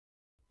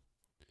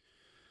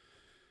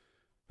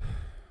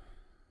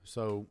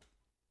So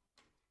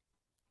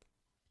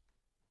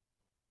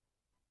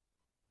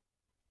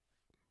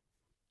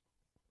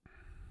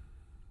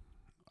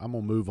I'm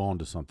going to move on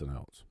to something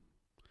else.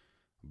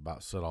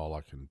 About said all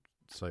I can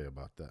say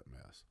about that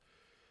mess.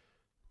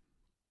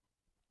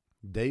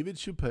 David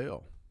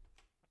Chappelle,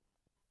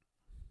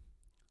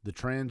 the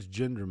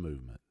transgender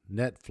movement,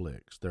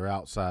 Netflix, they're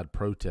outside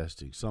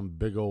protesting. Some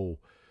big old,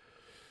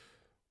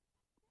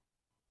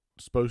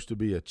 supposed to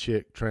be a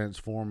chick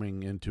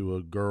transforming into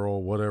a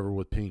girl, whatever,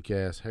 with pink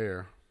ass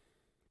hair,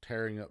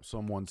 tearing up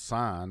someone's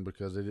sign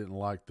because they didn't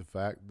like the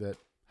fact that,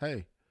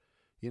 hey,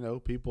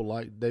 people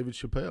like David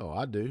Chappelle.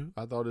 I do.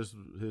 I thought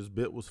his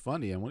bit was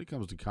funny. And when it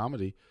comes to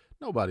comedy,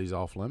 nobody's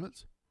off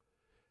limits.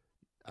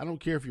 I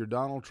don't care if you're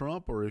Donald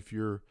Trump or if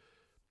you're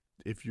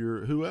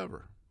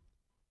whoever.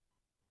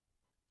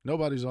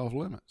 Nobody's off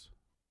limits.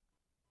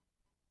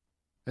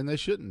 And they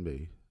shouldn't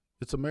be.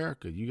 It's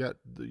America. You got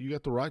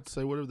the right to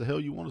say whatever the hell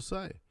you want to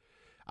say.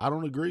 I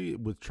don't agree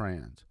with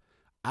trans.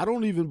 I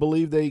don't even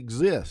believe they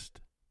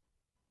exist.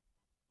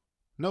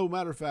 No,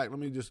 matter of fact, let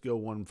me just go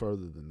one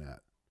further than that.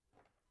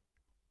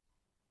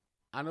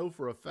 I know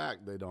for a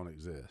fact they don't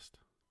exist.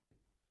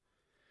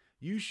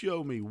 You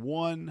show me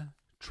one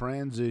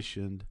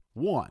transitioned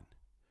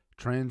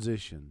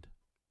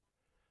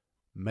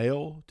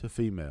male to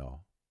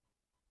female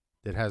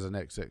that has an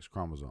XX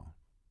chromosome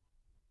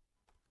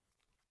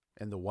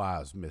and the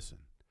Y is missing.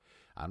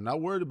 I'm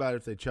not worried about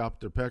if they chop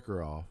their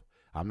pecker off.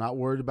 I'm not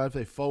worried about if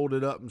they fold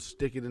it up and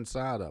stick it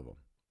inside of them.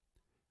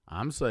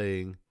 I'm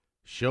saying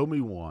show me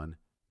one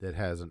that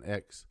has an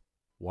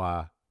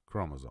XY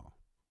chromosome.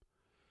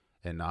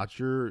 And not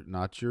your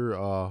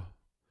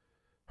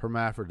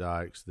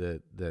hermaphrodites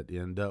that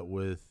end up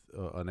with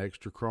an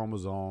extra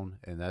chromosome,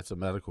 and that's a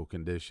medical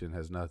condition,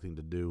 has nothing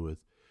to do with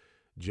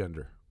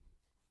gender.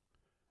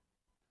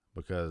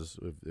 Because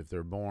if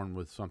they're born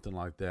with something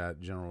like that,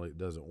 generally it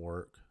doesn't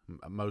work.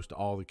 Most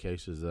all the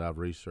cases that I've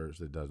researched,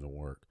 it doesn't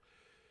work.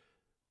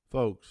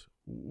 Folks,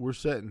 we're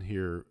sitting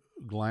here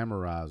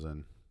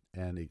glamorizing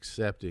and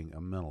accepting a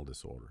mental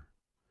disorder.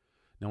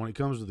 Now, when it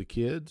comes to the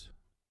kids,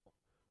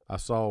 I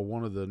saw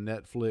one of the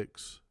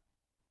Netflix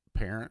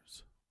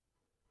parents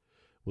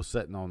was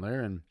sitting on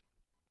there, and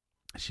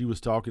she was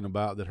talking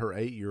about that her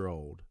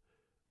 8-year-old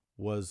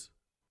was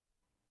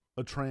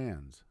a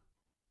trans.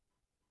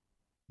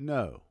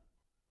 No.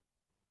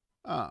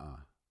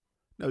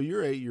 No,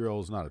 your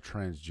 8-year-old's not a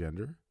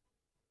transgender.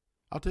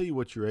 I'll tell you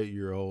what your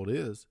 8-year-old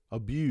is.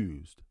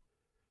 Abused.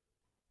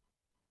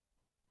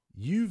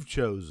 You've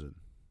chosen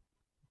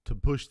to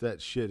push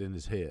that shit in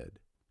his head.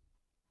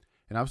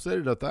 And I've said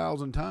it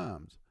 1,000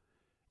 times.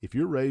 If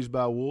you're raised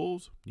by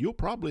wolves, you'll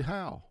probably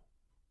howl.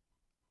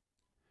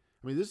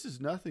 I mean, this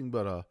is nothing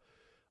but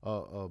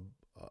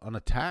an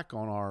attack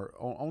on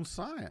on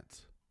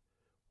science.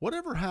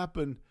 Whatever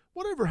happened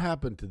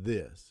to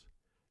this?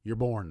 You're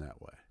born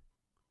that way.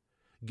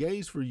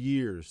 Gays for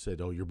years said,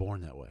 "Oh, you're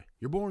born that way.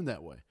 You're born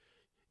that way.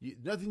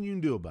 Nothing you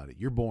can do about it.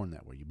 You're born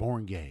that way. You're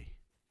born gay."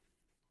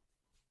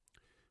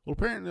 Well,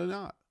 apparently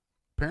not.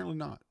 Apparently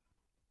not.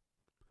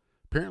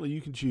 Apparently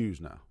you can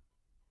choose now.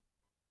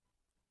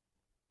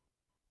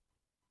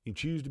 You can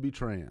choose to be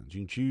trans.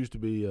 You can choose to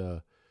be,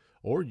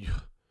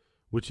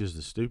 which is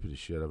the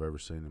stupidest shit I've ever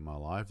seen in my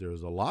life.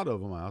 There's a lot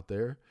of them out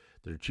there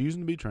that are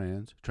choosing to be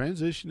trans,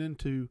 transitioning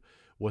to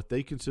what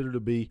they consider to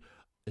be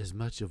as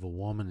much of a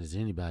woman as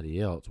anybody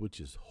else, which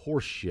is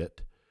horse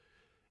shit.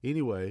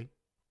 Anyway,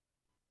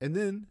 and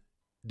then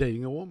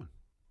dating a woman.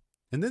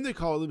 And then they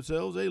call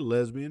themselves a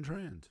lesbian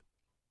trans.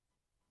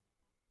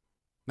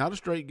 Not a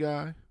straight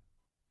guy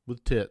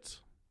with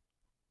tits,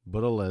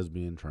 but a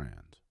lesbian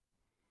trans.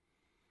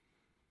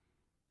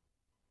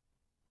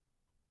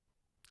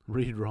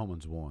 Read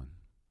Romans 1.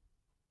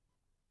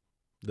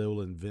 They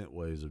will invent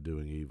ways of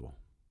doing evil.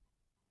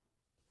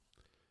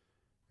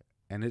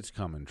 And it's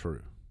coming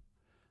true.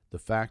 The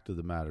fact of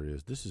the matter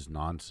is, this is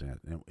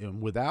nonsense.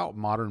 And without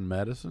modern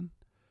medicine,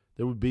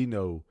 there would be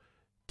no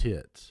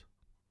tits.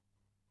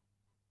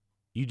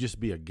 You'd just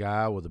be a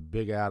guy with a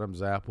big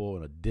Adam's apple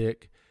and a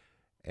dick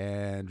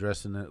and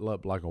dressing it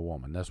up like a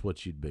woman. That's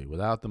what you'd be.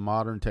 Without the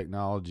modern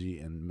technology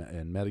and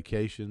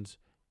medications,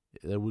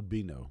 there would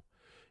be no.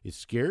 It's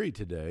scary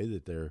today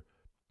that they're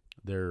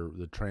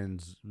the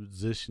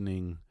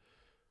transitioning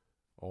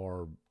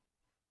or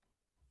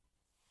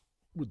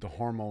with the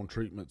hormone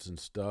treatments and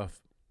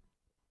stuff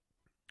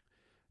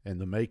and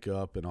the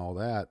makeup and all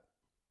that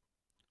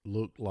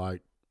look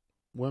like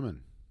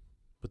women,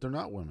 but they're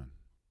not women.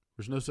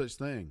 There's no such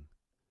thing.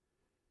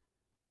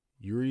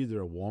 You're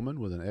either a woman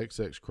with an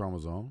XX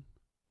chromosome,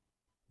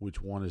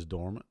 which one is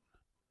dormant,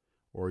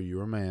 or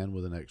you're a man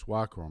with an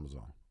XY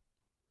chromosome.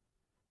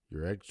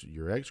 Your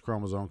X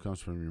chromosome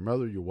comes from your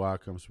mother, your Y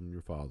comes from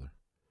your father.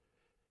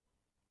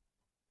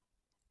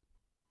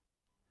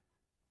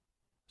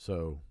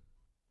 So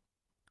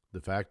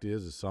the fact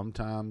is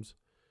sometimes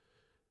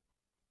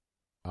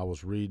I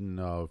was reading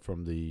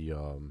from the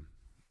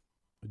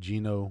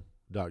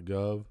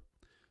geno.gov,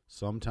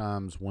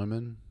 sometimes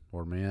women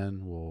or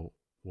men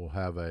will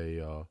have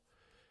a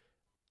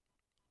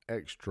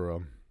extra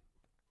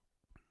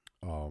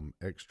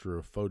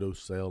extra photo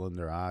cell in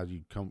their eyes.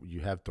 You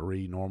have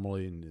 3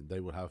 normally, and they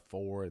would have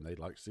 4, and they'd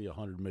like see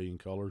 100 million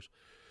colors,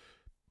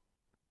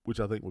 which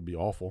I think would be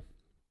awful.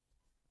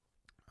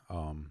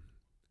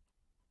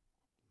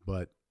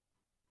 But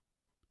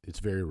it's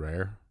very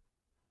rare.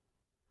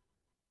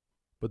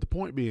 But the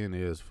point being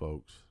is,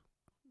 folks,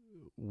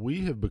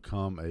 we have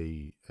become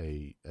a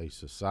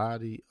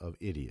society of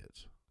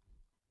idiots.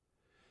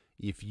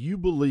 If you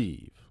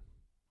believe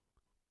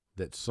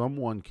that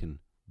someone can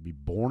be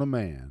born a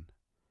man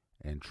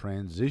and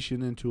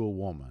transition into a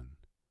woman,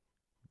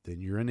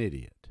 then you're an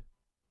idiot.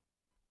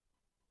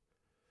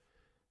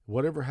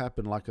 Whatever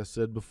happened, like I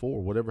said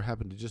before, whatever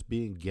happened to just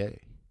being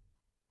gay?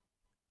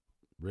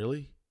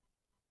 Really?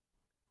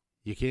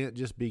 You can't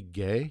just be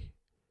gay?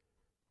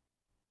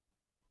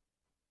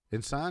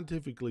 And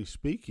scientifically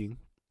speaking,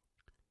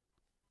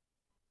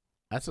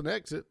 that's an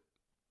exit,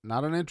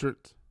 not an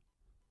entrance.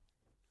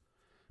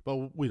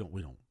 But we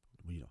don't.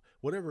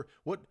 Whatever.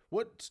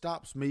 What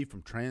stops me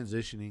from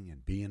transitioning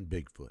and being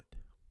Bigfoot?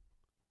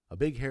 A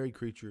big hairy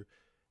creature,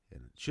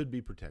 and it should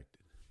be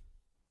protected.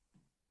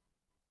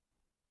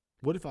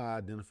 What if I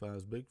identify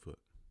as Bigfoot?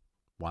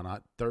 Why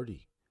not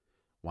 30?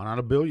 Why not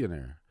a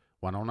billionaire?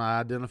 Why don't I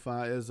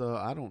identify as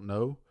a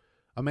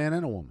man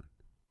and a woman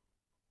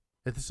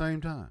at the same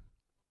time?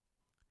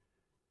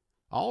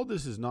 All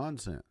this is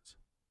nonsense.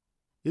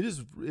 It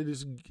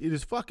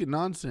is fucking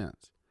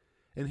nonsense.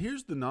 And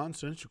here's the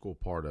nonsensical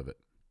part of it.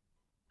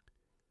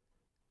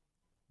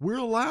 We're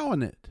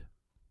allowing it.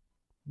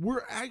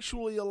 We're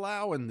actually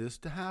allowing this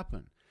to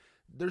happen.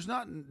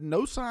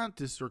 No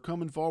scientists are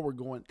coming forward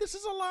going, this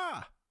is a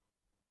lie.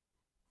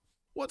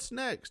 What's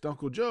next,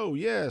 Uncle Joe?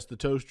 Yes, the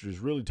toaster is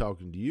really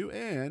talking to you,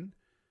 and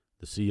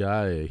the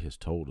CIA has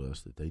told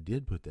us that they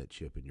did put that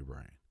chip in your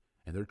brain,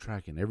 and they're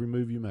tracking every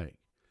move you make.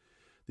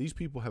 These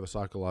people have a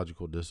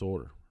psychological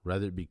disorder,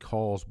 rather it be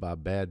caused by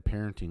bad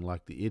parenting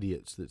like the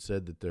idiots that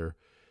said that their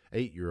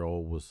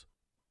 8-year-old was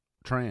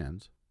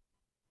trans.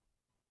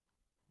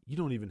 You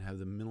don't even have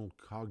the mental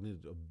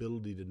cognitive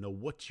ability to know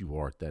what you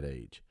are at that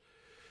age.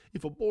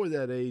 If a boy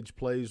that age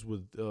plays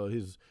with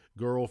his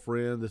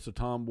girlfriend that's a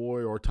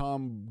tomboy, or a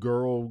tom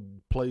girl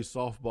plays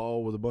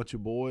softball with a bunch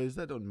of boys,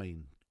 that doesn't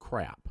mean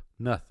crap.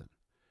 Nothing.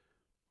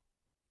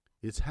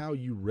 It's how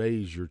you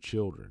raise your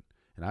children.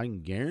 And I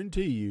can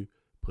guarantee you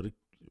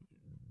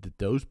that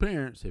those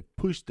parents have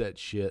pushed that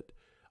shit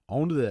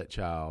onto that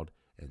child,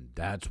 and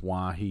that's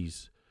why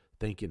he's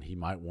thinking he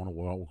might want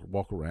to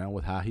walk around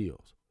with high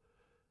heels.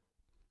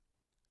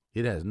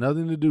 It has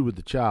nothing to do with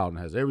the child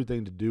and has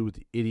everything to do with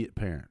the idiot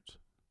parents.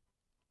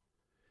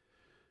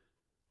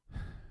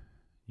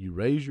 You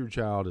raise your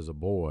child as a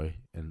boy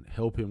and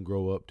help him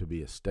grow up to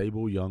be a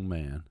stable young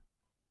man,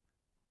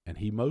 and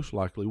he most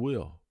likely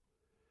will.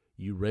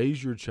 You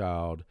raise your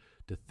child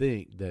to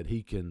think that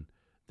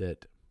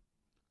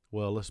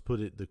let's put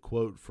it, the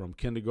quote from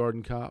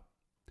Kindergarten Cop,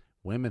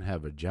 women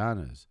have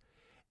vaginas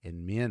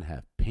and men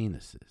have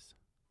penises.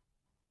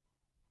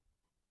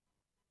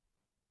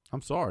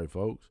 I'm sorry,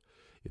 folks.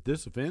 If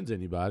this offends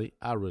anybody,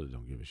 I really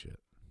don't give a shit.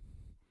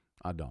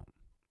 I don't.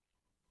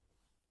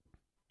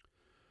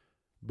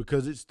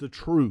 Because it's the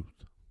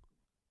truth.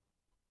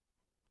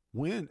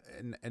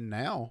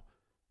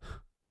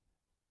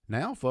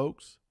 Now,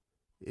 folks,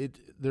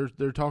 they're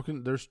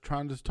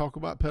trying to talk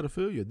about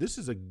pedophilia. This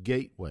is a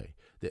gateway.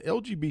 The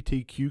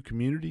LGBTQ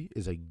community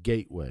is a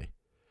gateway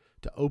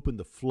to open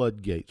the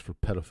floodgates for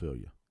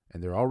pedophilia,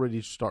 and they're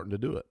already starting to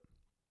do it.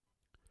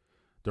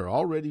 They're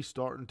already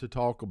starting to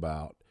talk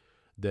about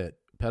that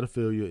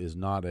pedophilia is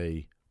not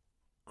a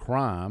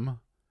crime,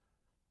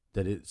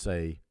 that it's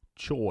a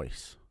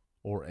choice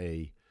or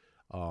a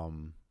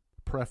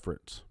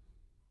preference.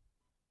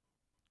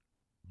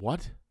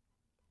 What?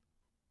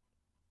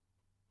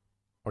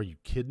 Are you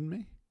kidding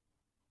me?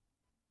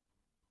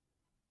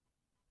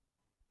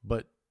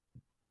 But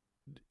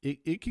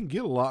it can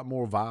get a lot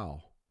more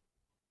vile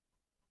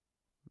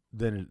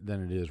than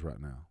it is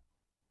right now.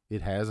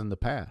 It has in the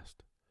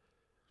past.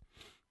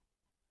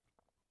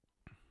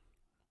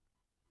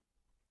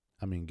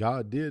 I mean,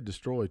 God did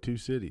destroy 2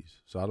 cities,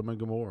 Sodom and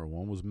Gomorrah.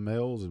 One was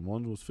males and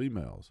one was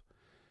females.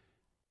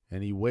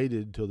 And he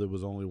waited till there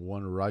was only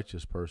one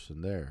righteous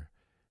person there.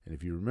 And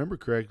if you remember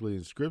correctly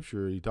in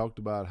Scripture, he talked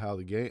about how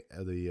the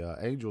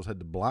angels had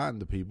to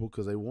blind the people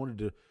because they wanted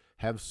to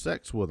have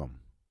sex with them.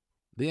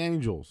 The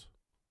angels.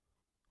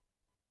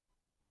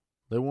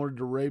 They wanted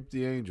to rape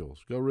the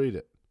angels. Go read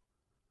it.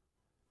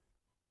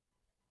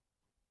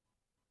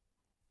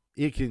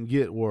 It can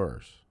get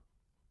worse.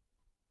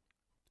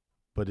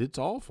 But it's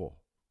awful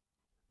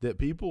that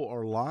people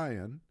are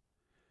lying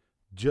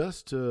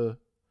just to,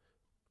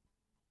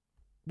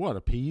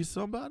 appease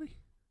somebody?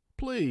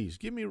 Please,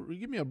 give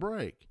me a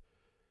break.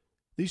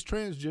 These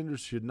transgenders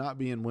should not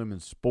be in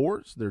women's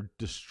sports. They're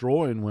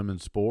destroying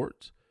women's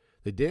sports.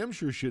 They damn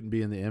sure shouldn't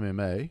be in the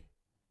MMA.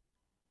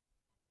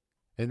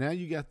 And now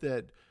you got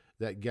that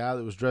guy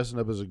that was dressing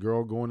up as a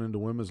girl going into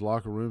women's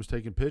locker rooms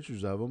taking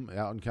pictures of them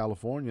out in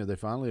California. They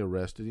finally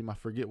arrested him. I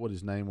forget what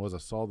his name was. I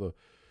saw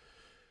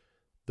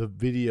the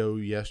video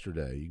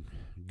yesterday.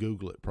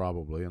 Google it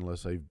probably,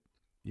 unless they,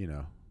 you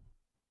know,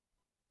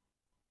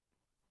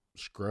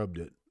 scrubbed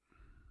it.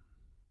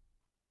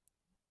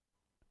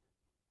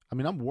 I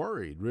mean, I'm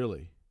worried,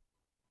 really.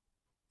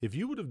 If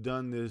you would have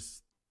done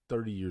this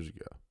 30 years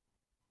ago,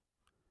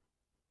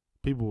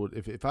 people would,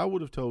 if I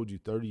would have told you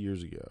 30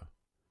 years ago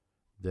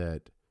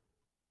that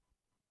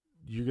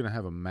you're going to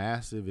have a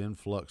massive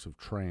influx of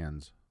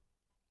trans,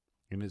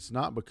 and it's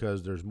not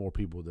because there's more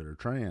people that are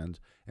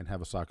trans and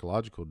have a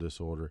psychological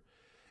disorder,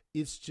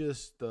 it's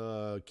just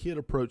a kid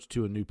approach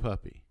to a new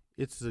puppy.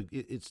 It's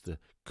the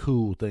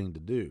cool thing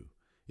to do.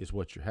 It's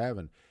what you're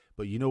having.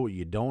 But you know what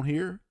you don't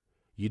hear?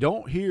 You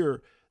don't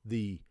hear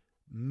the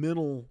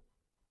mental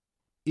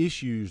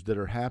issues that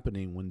are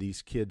happening when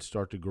these kids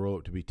start to grow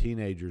up to be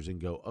teenagers and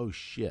go, oh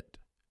shit.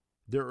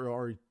 There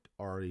are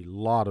a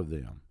lot of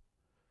them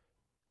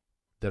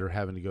that are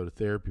having to go to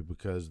therapy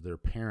because their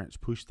parents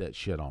pushed that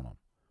shit on them.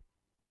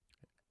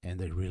 And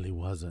they really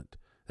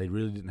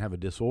didn't have a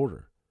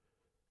disorder.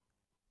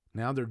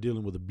 Now they're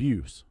dealing with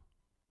abuse.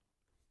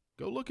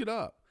 Go look it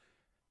up.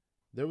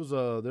 There was a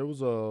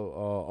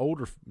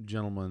older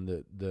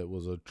gentleman that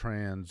was a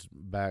trans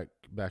back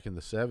in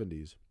the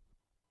 70s,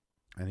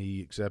 and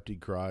he accepted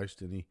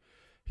Christ, and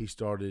he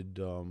started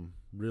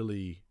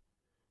really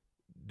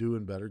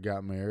doing better,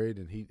 got married,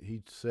 and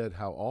he said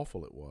how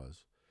awful it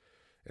was,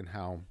 and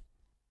how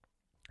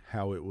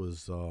it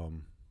was.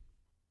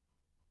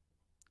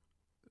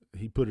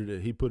 He put it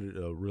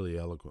a really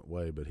eloquent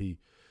way, but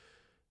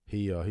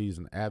he's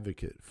an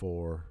advocate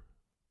for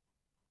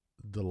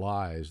the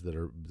lies that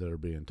are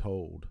being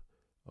told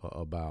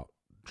about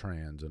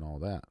trans and all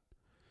that.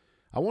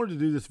 I wanted to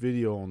do this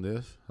video on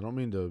this. I don't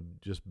mean to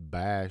just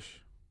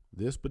bash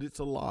this, but it's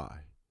a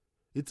lie.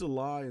 It's a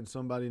lie, and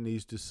somebody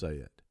needs to say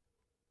it.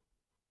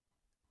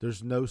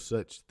 There's no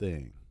such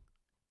thing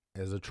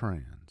as a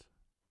trans.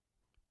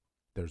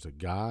 There's a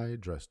guy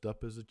dressed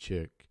up as a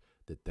chick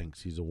that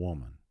thinks he's a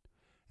woman.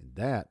 And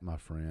that, my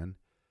friend,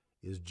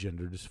 is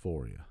gender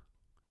dysphoria.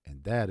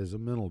 And that is a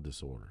mental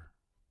disorder.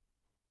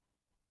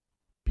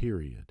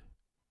 Period.